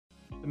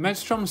The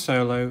Medstrom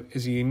Solo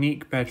is a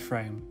unique bed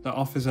frame that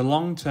offers a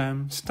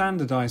long-term,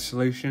 standardised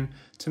solution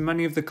to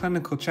many of the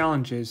clinical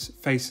challenges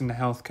facing the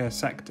healthcare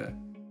sector.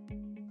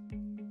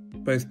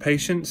 Both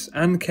patients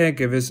and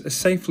caregivers are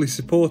safely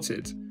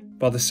supported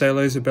by the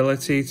Solo's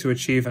ability to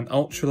achieve an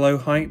ultra-low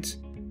height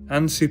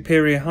and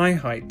superior high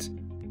height,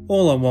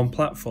 all on one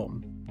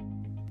platform,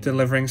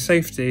 delivering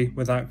safety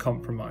without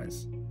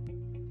compromise.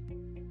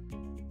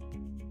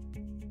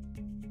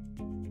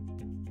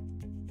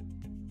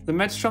 The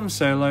Medstrom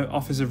Solo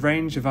offers a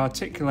range of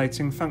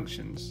articulating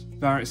functions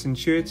via its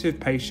intuitive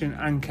patient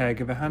and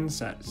caregiver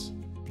handsets.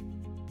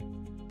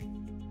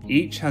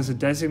 Each has a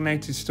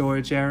designated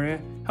storage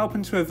area,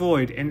 helping to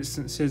avoid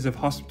instances of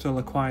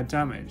hospital-acquired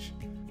damage,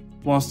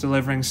 whilst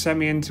delivering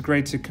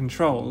semi-integrated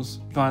controls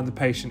via the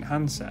patient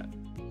handset.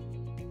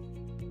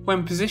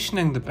 When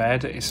positioning the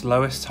bed at its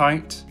lowest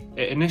height,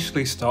 it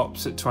initially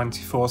stops at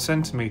 24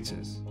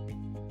 cm.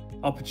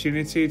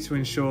 Opportunity to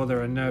ensure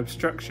there are no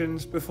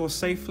obstructions before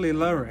safely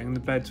lowering the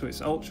bed to its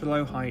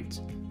ultra-low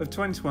height of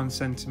 21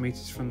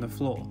 cm from the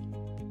floor.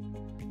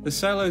 The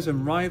Solo's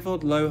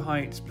unrivaled low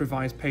height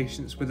provides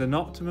patients with an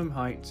optimum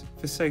height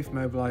for safe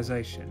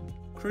mobilisation,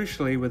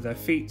 crucially with their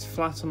feet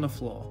flat on the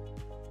floor.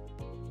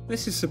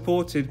 This is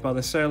supported by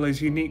the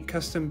Solo's unique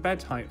custom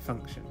bed height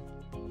function.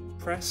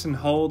 Press and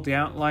hold the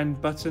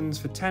outlined buttons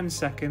for 10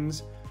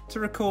 seconds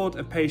to record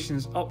a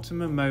patient's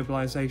optimum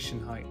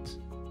mobilisation height.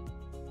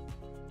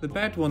 The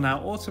bed will now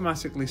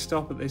automatically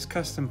stop at this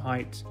custom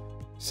height,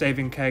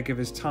 saving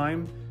caregivers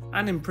time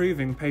and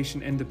improving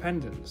patient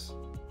independence.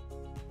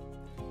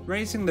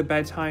 Raising the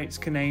bed height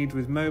can aid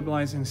with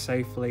mobilising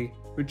safely,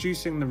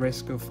 reducing the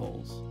risk of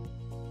falls.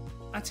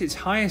 At its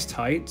highest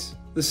height,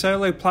 the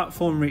Solo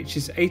platform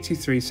reaches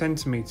 83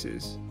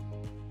 cm.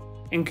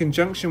 In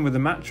conjunction with a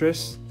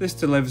mattress, this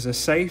delivers a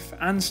safe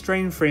and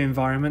strain-free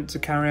environment to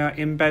carry out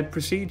in-bed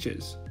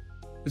procedures,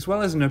 as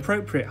well as an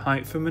appropriate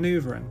height for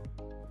manoeuvring.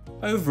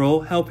 Overall,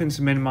 helping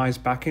to minimise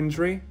back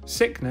injury,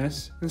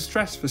 sickness and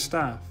stress for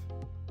staff.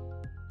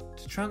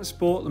 To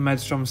transport the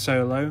Medstrom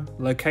Solo,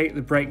 locate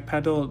the brake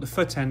pedal at the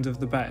foot end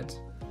of the bed.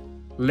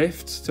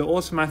 Lift to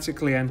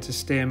automatically enter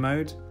steer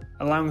mode,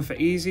 allowing for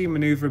easy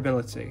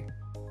manoeuvrability.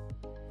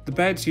 The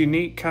bed's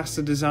unique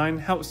caster design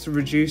helps to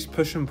reduce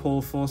push and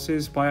pull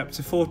forces by up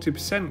to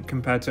 40%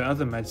 compared to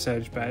other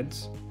MedSurg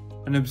beds,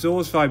 and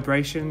absorbs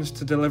vibrations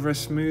to deliver a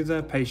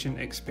smoother patient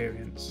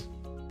experience.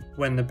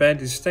 When the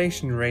bed is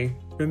stationary,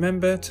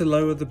 remember to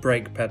lower the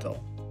brake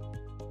pedal.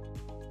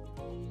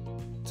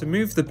 To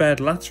move the bed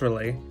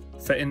laterally,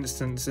 for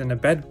instance in a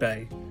bed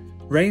bay,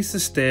 raise the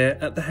steer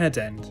at the head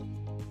end.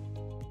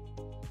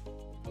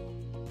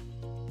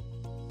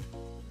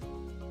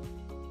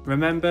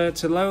 Remember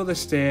to lower the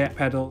steer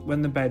pedal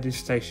when the bed is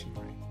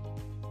stationary.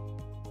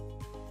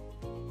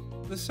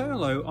 The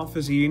Solo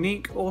offers a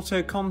unique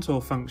auto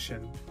contour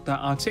function that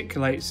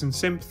articulates in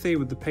sympathy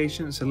with the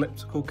patient's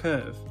elliptical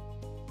curve.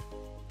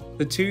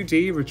 The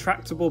 2D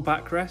retractable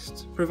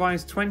backrest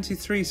provides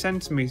 23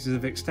 cm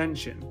of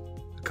extension,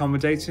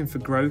 accommodating for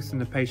growth in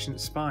the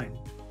patient's spine.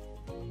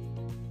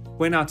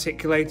 When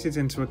articulated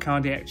into a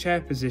cardiac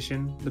chair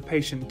position, the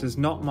patient does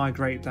not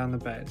migrate down the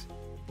bed,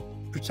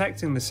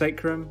 protecting the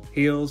sacrum,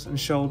 heels and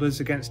shoulders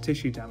against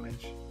tissue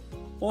damage,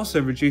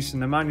 also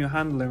reducing the manual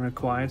handling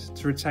required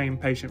to retain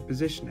patient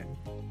positioning.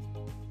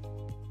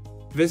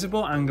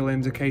 Visible angle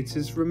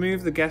indicators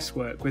remove the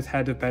guesswork with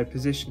head of bed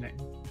positioning.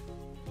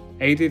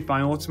 Aided by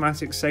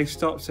automatic safe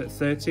stops at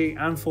 30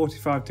 and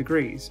 45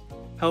 degrees,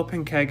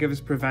 helping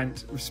caregivers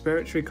prevent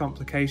respiratory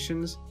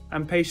complications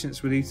and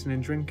patients with eating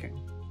and drinking.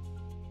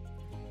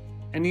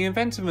 In the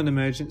event of an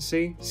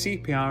emergency,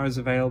 CPR is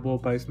available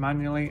both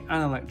manually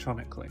and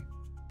electronically.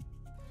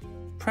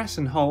 Press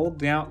and hold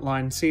the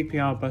outlined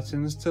CPR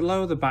buttons to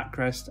lower the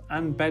backrest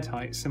and bed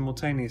height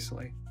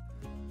simultaneously.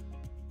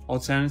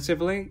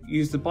 Alternatively,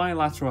 use the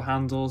bilateral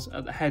handles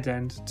at the head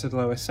end to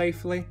lower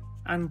safely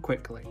and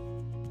quickly.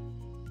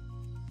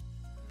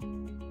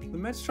 The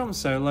Medstrom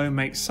Solo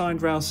makes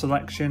side rail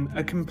selection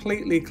a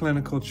completely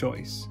clinical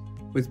choice,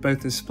 with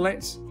both the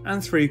split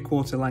and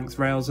 3/4 length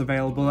rails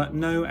available at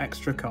no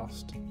extra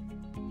cost.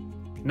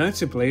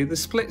 Notably, the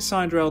split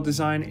side rail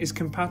design is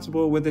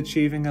compatible with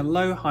achieving a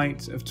low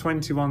height of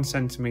 21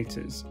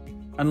 cm,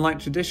 unlike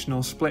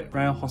traditional split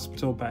rail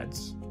hospital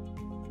beds.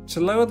 To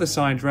lower the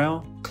side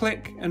rail,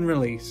 click and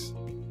release.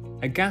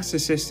 A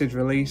gas-assisted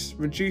release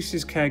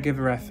reduces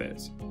caregiver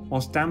effort,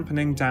 whilst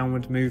dampening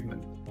downward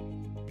movement.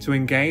 To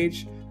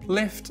engage,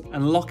 lift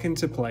and lock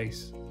into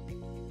place.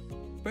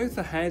 Both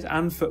the head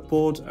and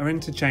footboard are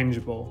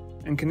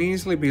interchangeable and can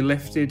easily be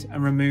lifted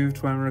and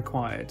removed when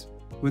required,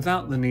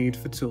 without the need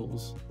for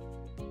tools.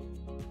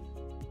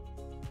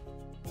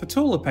 For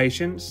taller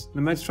patients, the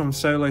Medstrom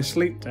Solo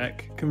sleep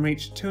deck can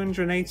reach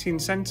 218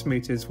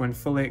 cm when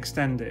fully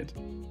extended.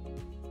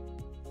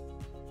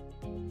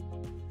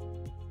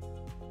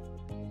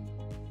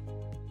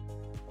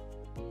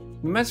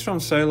 The Medstrom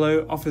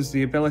Solo offers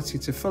the ability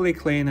to fully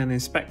clean and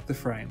inspect the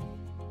frame.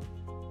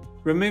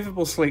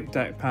 Removable sleep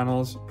deck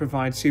panels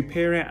provide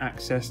superior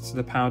access to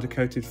the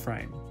powder-coated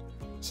frame,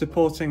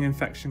 supporting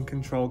infection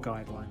control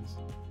guidelines.